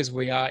 because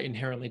we are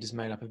inherently just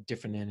made up of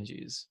different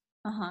energies.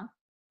 Uh-huh.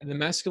 And the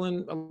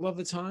masculine, a lot of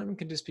the time,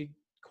 can just be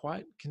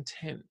quite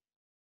content,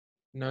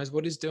 knows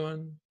what he's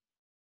doing,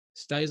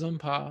 stays on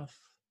path,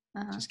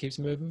 Uh-huh. just keeps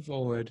moving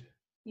forward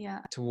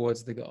Yeah.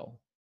 towards the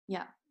goal.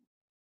 Yeah.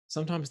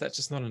 Sometimes that's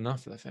just not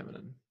enough for the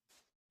feminine,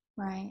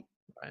 Right.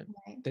 right?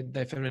 Right.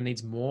 The feminine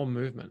needs more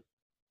movement,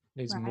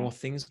 needs more Right.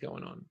 things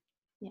going on,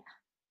 Yeah.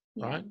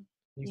 Yeah. right?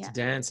 Needs to Yeah.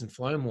 dance and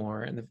flow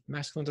more, and the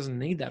masculine doesn't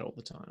need that all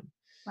the time.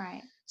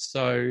 Right.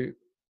 So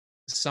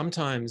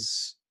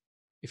sometimes,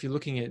 if you're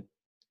looking at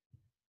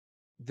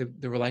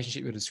the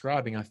relationship you're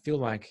describing, I feel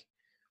like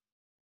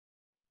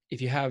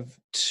if you have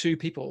two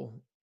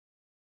people,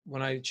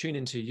 when I tune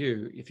into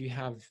you, if you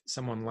have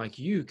someone like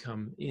you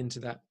come into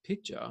that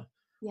picture,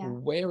 Yeah.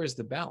 where is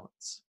the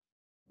balance?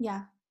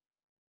 Yeah.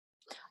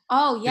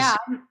 Oh, yeah.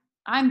 Because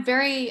I'm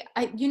very,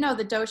 you know,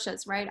 the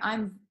doshas, right?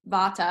 I'm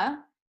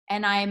Vata,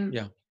 and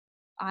yeah,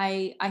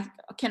 I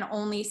can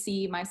only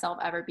see myself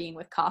ever being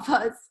with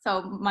Kaphas.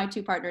 So my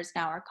two partners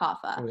now are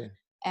Kapha, oh yeah,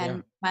 yeah,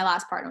 and my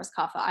last partner was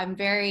Kapha. I'm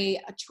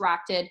very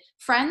attracted.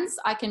 Friends,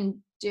 I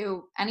can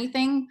do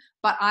anything,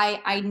 but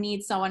I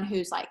need someone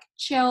who's like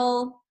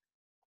chill,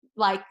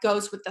 like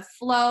goes with the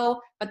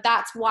flow. But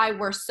that's why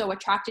we're so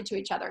attracted to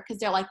each other, because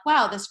they're like,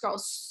 wow, this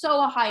girl's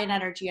so high in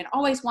energy and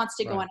always wants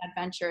to go right, on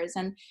adventures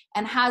and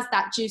has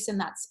that juice and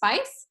that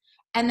spice.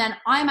 And then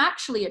I'm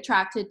actually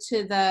attracted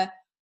to the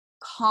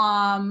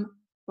calm,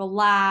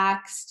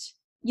 relaxed,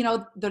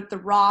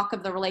 the rock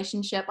of the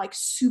relationship, like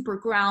super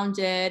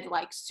grounded,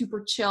 like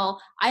super chill.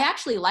 I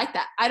actually like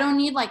that. I don't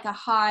need like a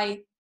high,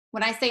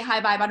 when I say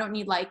high vibe, I don't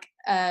need like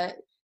a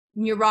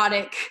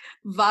neurotic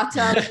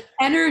vata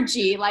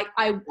energy. Like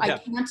I yeah,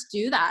 can't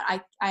do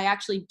that. I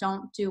actually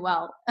don't do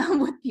well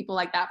with people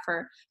like that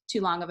for too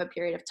long of a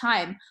period of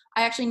time.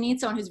 I actually need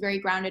someone who's very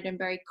grounded and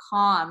very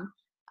calm.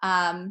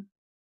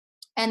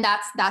 And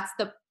that's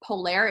the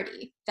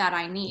polarity that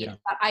I need. yeah,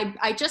 But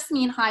I just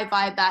mean high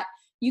vibe, that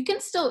you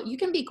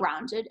can be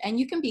grounded and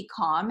you can be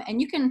calm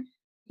and you can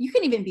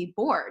even be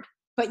bored,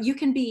 but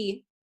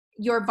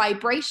your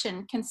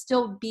vibration can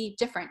still be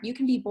different. You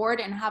can be bored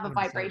and have a 100%,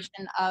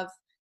 vibration of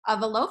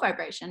a low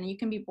vibration. You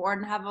can be bored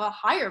and have a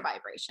higher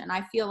vibration.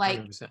 I feel like,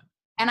 100%.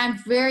 and I'm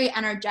very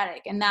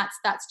energetic, and that's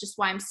just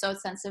why I'm so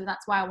sensitive.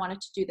 That's why I wanted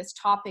to do this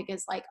topic,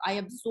 is like I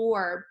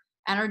absorb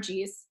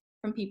energies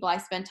from people I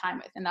spend time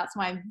with, and that's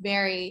why I'm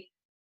very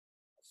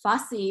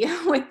fussy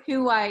with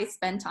who I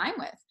spend time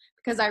with,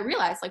 because I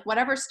realize like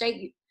whatever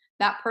state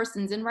that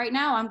person's in right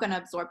now, I'm going to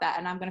absorb that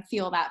and I'm going to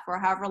feel that for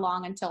however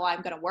long until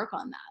I'm going to work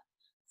on that.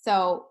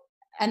 So,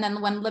 and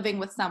then when living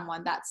with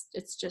someone,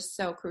 it's just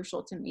so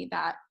crucial to me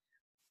that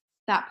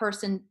that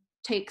person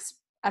takes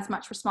as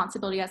much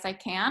responsibility as I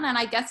can. And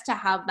I guess to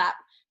have that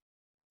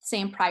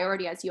same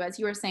priority as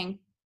you were saying,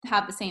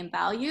 have the same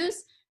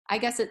values. I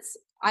guess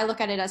I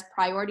look at it as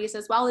priorities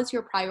as well. Is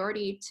your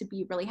priority to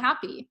be really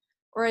happy?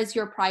 Or is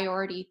your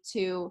priority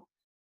to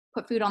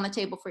put food on the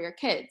table for your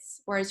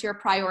kids? Or is your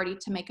priority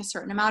to make a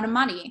certain amount of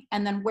money?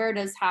 And then where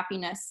does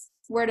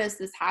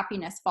this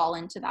happiness fall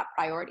into that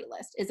priority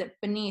list? Is it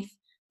beneath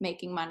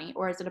making money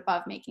or is it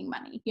above making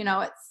money? You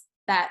know, it's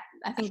that,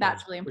 I think Sure.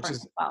 that's really Which important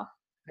is, as well.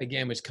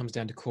 again, which comes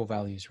down to core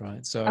values, right?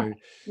 Okay. So,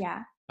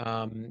 Yeah.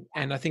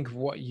 and I think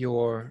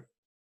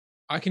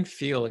I can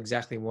feel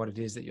exactly what it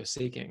is that you're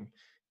seeking.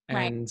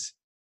 Right. And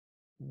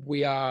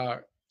we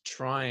are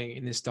trying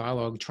in this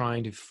dialogue,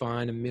 trying to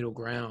find a middle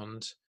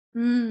ground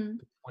Mm,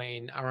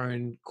 between our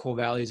own core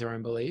values, our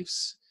own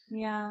beliefs.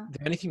 yeah.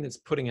 The only thing that's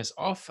putting us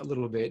off a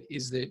little bit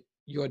is that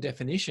your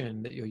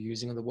definition that you're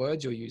using or the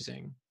words you're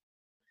using,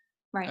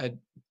 Right.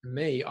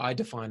 me, I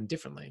define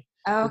differently.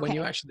 But Okay.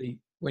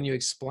 when you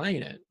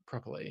explain it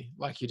properly,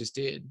 like you just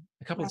did,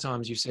 a couple of Right.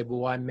 times you said,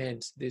 well, I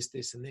meant this,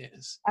 this, and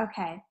this.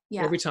 Okay.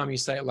 Yeah. Every time you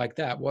say it like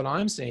that, what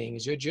I'm seeing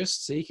is you're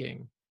just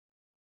seeking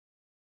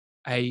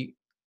a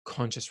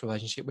conscious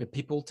relationship where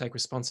people take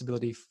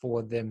responsibility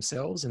for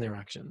themselves and their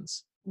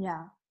actions,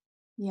 Yeah.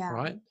 Yeah.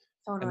 right? And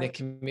they're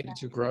Totally. committed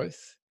to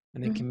growth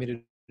and they're Mhm.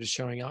 committed to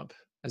showing up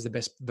as the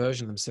best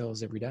version of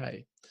themselves every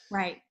day.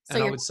 Right. So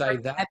And I you're would say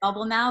bursting my that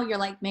bubble now. You're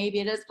like, maybe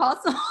it is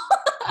possible.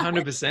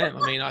 100%.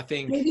 I mean, I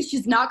think, Maybe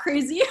she's not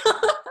crazy.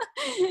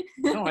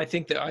 no, I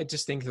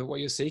just think that what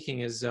you're seeking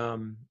is,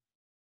 to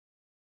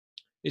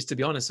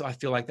be honest, I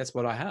feel like that's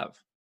what I have.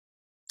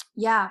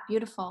 Yeah,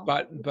 beautiful.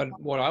 But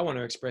what I want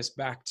to express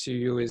back to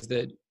you is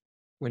that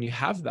when you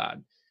have that,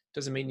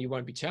 doesn't mean you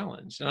won't be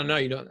challenged. And I know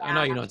you don't. I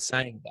know Yeah, you're not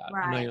saying that.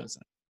 I know right, you're not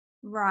saying.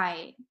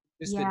 right.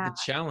 It's that Yeah, the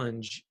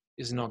challenge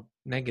is not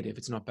negative.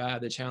 It's not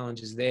bad. The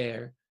challenge is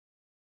there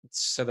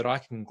so that I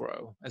can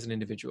grow as an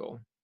individual.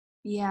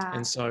 yeah,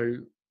 And so,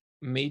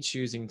 me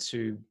choosing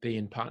to be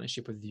in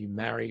partnership with you,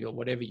 marry or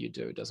whatever you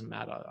do, it doesn't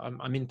matter.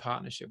 I'm in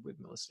partnership with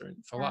Melissa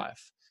for yeah,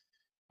 life,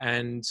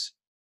 and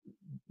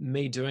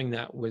me doing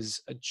that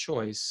was a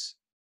choice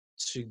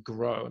to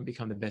grow and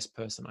become the best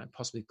person I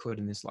possibly could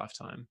in this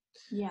lifetime.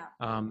 yeah,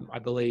 I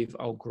believe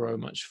I'll grow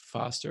much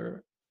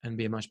faster and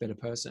be a much better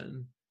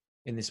person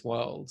in this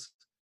world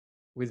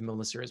with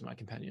Melissa as my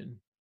companion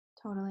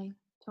totally,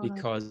 totally.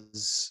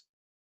 because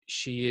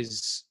she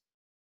is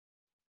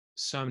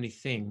so many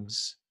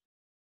things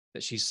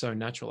that she's so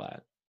natural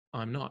at.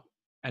 I'm not,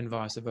 and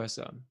vice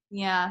versa.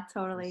 Yeah,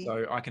 totally.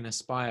 So I can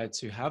aspire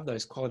to have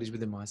those qualities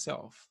within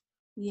myself,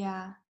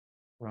 Yeah.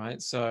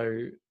 right?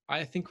 So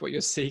I think what you're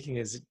seeking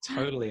is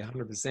totally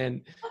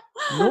 100%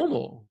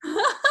 normal.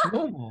 It's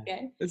normal.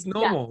 Okay. It's Yeah.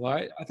 normal,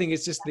 right? I think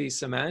it's just the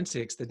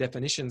semantics, the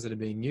definitions that are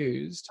being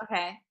used.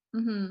 Okay.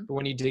 Mm-hmm. But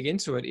when you dig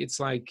into it, it's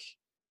like,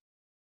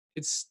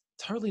 it's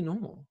totally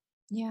normal.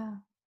 Yeah.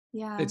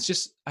 Yeah. It's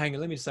just, hang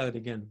on, let me say that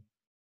again.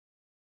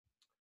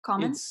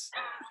 Common? It's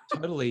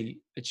totally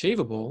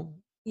achievable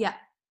Yeah.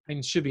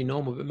 and should be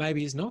normal, but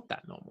maybe it's not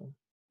that normal.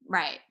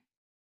 Right.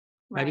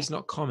 Maybe Right. it's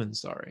not common,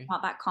 sorry.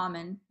 Not that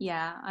common.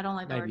 Yeah. I don't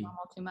like the word Maybe,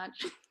 normal too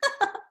much.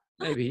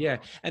 maybe, yeah.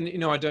 And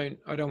I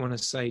don't want to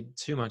say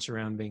too much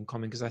around being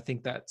common because I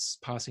think that's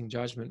passing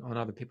judgment on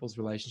other people's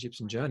relationships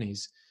and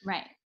journeys.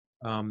 Right.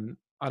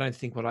 I don't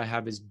think what I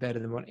have is better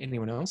than what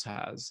anyone else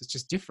has. It's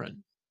just different,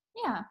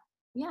 Yeah.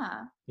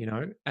 Yeah.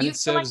 Do and you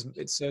feel like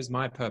it serves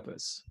my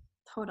purpose.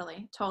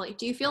 totally, totally.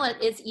 Do you feel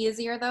it is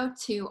easier though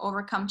to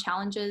overcome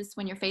challenges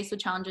when you're faced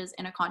with challenges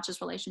in a conscious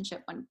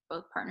relationship when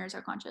both partners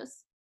are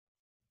conscious?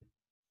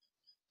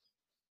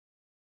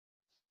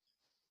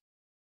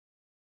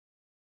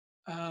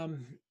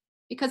 Um,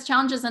 Because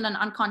challenges in an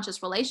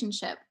unconscious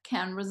relationship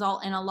can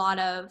result in a lot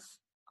of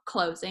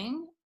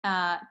closing,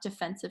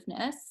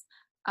 defensiveness,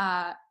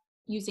 uh,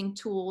 using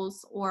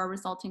tools or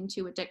resulting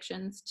to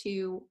addictions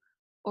to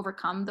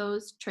overcome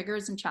those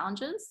triggers and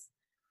challenges.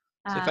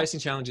 so Uh, facing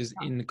challenges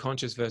in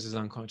conscious versus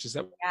unconscious. Is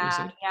that what you Yeah,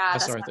 said? yeah, Oh,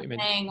 that's sorry, what I'm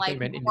saying. I thought Like, you the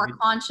meant more individual.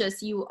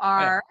 conscious you Oh,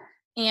 yeah, are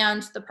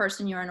and the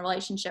person you're in a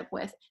relationship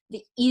with,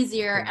 the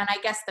easier yeah, and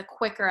I guess the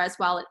quicker as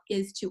well it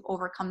is to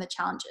overcome the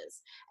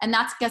challenges. And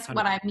that's guess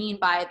what 100%. I mean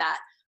by that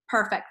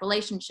perfect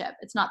relationship.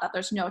 It's not that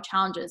there's no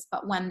challenges,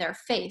 but when they're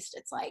faced,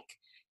 it's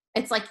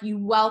like you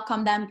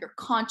welcome them, you're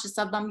conscious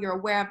of them, you're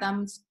aware of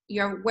them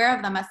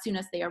as soon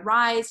as they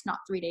arise, not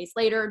 3 days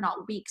later,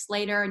 not weeks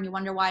later, and you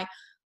wonder why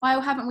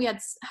haven't we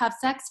have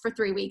sex for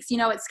 3 weeks? You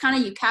know, it's kind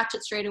of you catch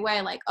it straight away,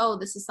 like, oh,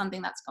 this is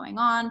something that's going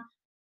on.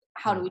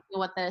 How do Yeah, we deal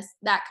with this?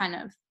 That kind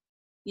of,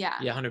 yeah.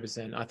 yeah,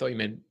 100%. I thought you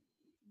meant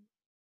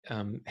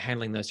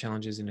handling those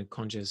challenges in a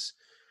conscious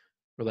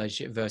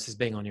relationship versus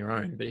being on your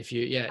own. But if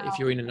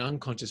you're in an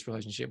unconscious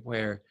relationship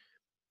where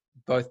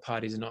both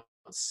parties are not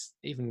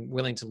even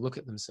willing to look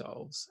at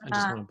themselves and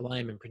just Uh, want to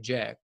blame and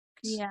project,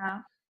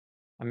 yeah.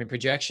 I mean,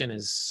 projection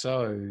is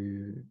so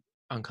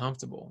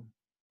uncomfortable,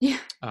 Yeah.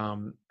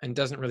 and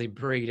doesn't really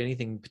breed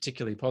anything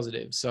particularly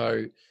positive.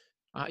 So,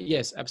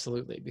 yes,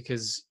 absolutely,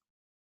 because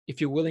if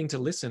you're willing to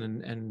listen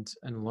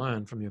and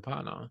learn from your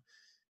partner,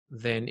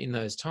 then in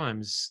those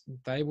times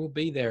they will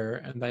be there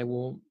and they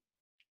will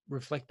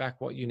reflect back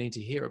what you need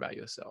to hear about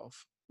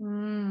yourself,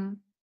 Mm,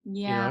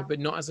 yeah. but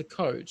not as a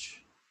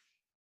coach,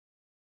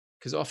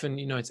 because often,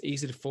 you know, it's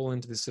easy to fall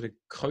into this sort of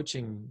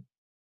coaching.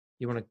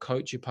 You want to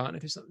coach your partner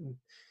through something,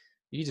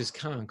 you just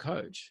can't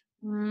coach,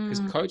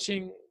 because Mm,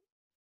 coaching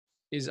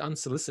is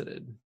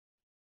unsolicited.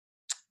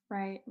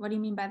 right. What do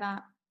you mean by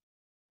that?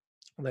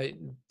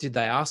 Did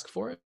they ask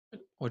for it,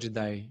 or did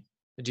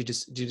you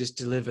just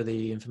deliver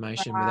the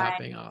information without Right.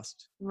 being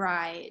asked?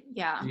 Right.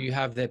 Yeah. Do you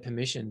have their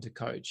permission to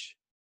coach,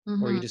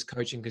 or are you Hmm. just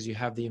coaching because you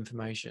have the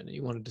information and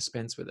you want to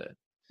dispense with it?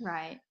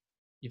 Right.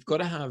 You've got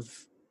to have,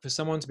 for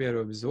someone to be able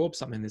to absorb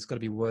something, there's got to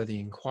be worthy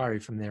inquiry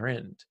from their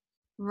end.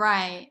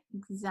 Right.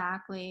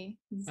 Exactly.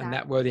 And Exactly.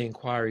 that worthy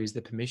inquiry is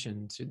the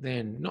permission to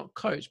then not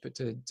coach, but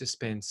to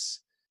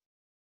dispense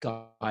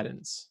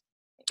guidance.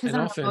 Because And then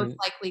we're most often,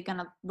 likely going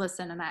to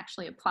listen and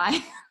actually apply.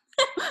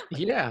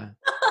 yeah,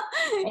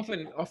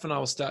 often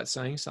I'll start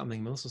saying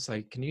something. Melissa will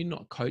say, "Can you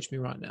not coach me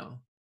right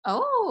now?"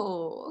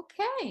 Oh,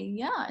 okay.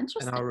 Yeah. And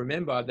Interesting. I'll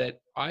remember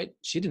that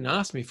she didn't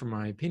ask me for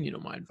my opinion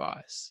or my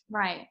advice,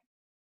 Right.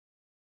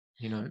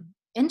 you know?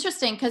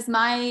 Interesting, because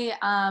my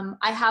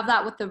I have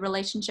that with the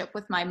relationship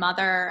with my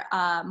mother,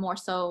 more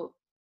so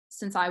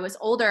since I was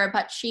older,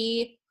 but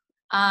she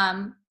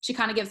kind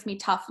of gives me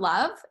tough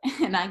love,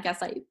 and I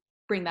guess I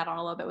bring that on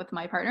a little bit with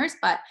my partners,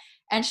 but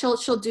and she'll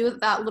do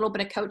that little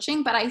bit of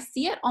coaching, but I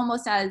see it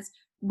almost as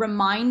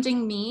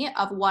reminding me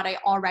of what I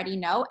already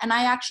know, and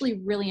I actually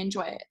really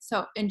enjoy it.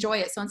 So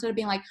instead of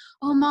being like,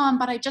 "Oh mom,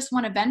 but I just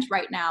want to vent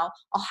right now,"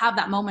 I'll have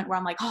that moment where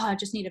I'm like, "Oh, I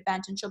just need to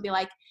vent," and she'll be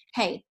like,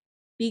 "Hey,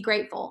 be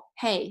grateful.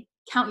 Hey,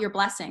 count your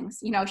blessings."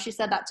 You know, she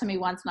said that to me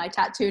once and I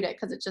tattooed it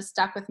because it just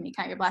stuck with me.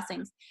 Count your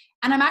blessings.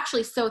 And I'm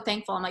actually so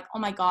thankful. I'm like, oh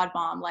my God,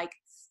 mom, like,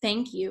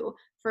 thank you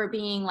for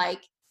being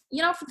like,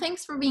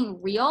 thanks for being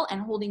real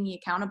and holding me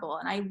accountable.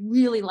 And I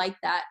really like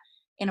that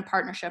in a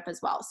partnership as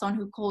well. Someone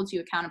who holds you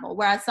accountable.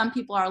 Whereas some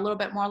people are a little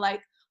bit more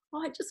like,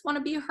 oh, I just want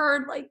to be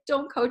heard. Like,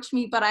 don't coach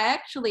me. But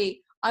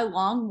I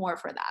long more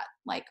for that.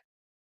 Like,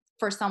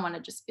 for someone to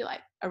just be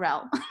like,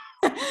 Arel,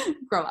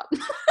 grow up.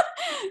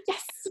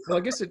 Yes. Well,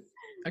 I guess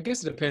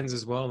it depends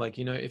as well. Like,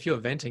 you know, if you're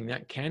venting,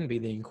 that can be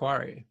the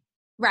inquiry.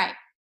 Right.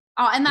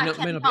 Oh, and You that know,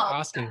 can may not be help.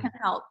 That can asking,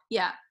 help.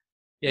 Yeah.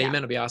 yeah, you Yeah. may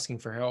not be asking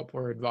for help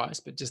or advice,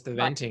 but just the Right.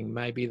 venting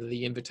may be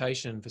the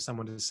invitation for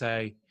someone to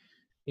say,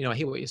 you know, I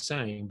hear what you're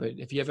saying, but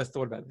if you ever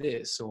thought about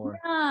this, or,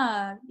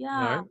 Yeah. you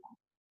Yeah.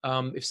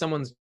 know, if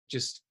someone's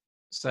just,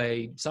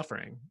 say,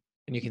 suffering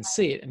and you can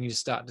see it and you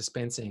just start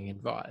dispensing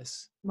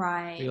advice, you're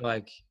Right.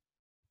 like,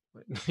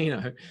 you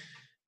know,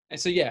 and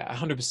so, yeah,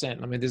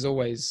 100%. I mean, there's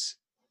always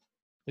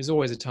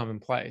a time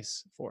and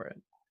place for it.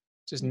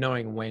 Just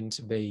knowing when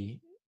to be.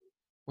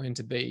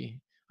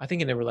 I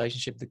think in a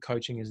relationship, the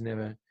coaching is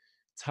never.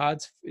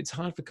 It's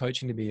hard for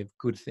coaching to be a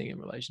good thing in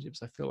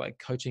relationships. I feel like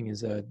coaching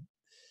is it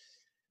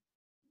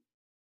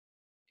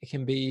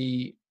can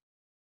be.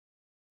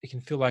 It can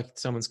feel like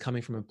someone's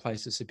coming from a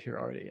place of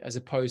superiority, as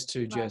opposed to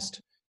Right.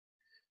 just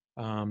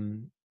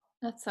um,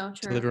 That's so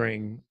true.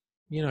 delivering.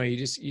 You know, you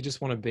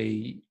just want to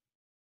be.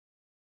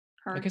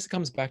 I Heard. guess it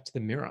comes back to the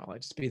mirror.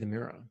 Like, just be the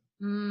mirror.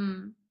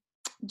 Mm.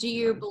 Do You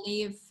you know.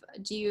 believe,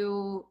 do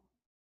you,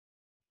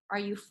 are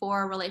you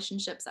for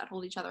relationships that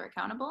hold each other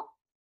accountable?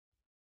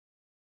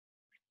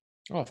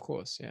 Oh, of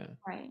course, yeah,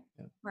 Right.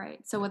 yeah,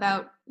 Right. So yeah.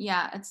 without,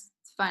 yeah, it's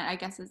fine. I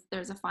guess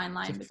there's a fine It's a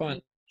line fine.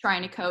 between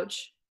trying to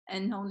coach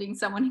and holding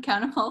someone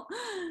accountable.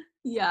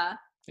 Yeah.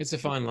 It's a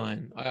fine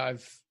line. Yeah,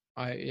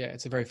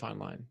 it's a very fine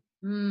line.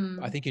 I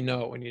Mm. think you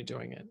know it when you're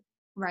doing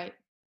Right.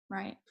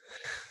 Right.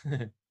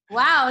 it.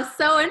 Wow,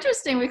 so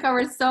interesting. We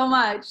covered so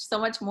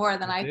much more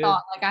than I I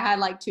thought. did. Like I had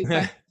like two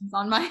questions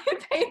on my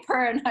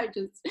paper and I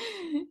just,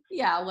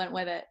 yeah, went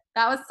with it.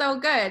 That was so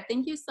good.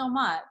 Thank you so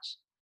much.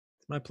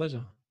 It's my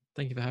pleasure.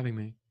 Thank you for having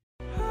me.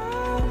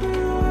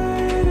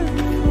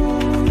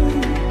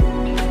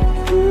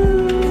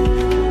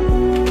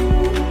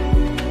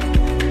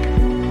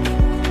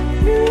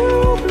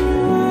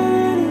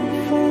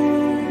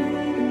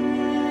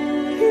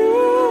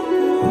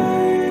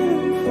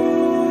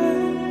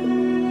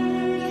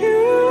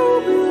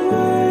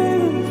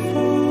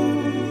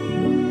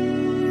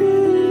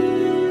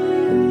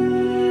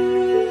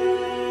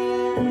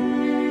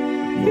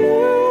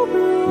 You've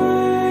been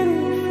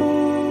waiting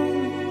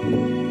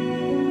for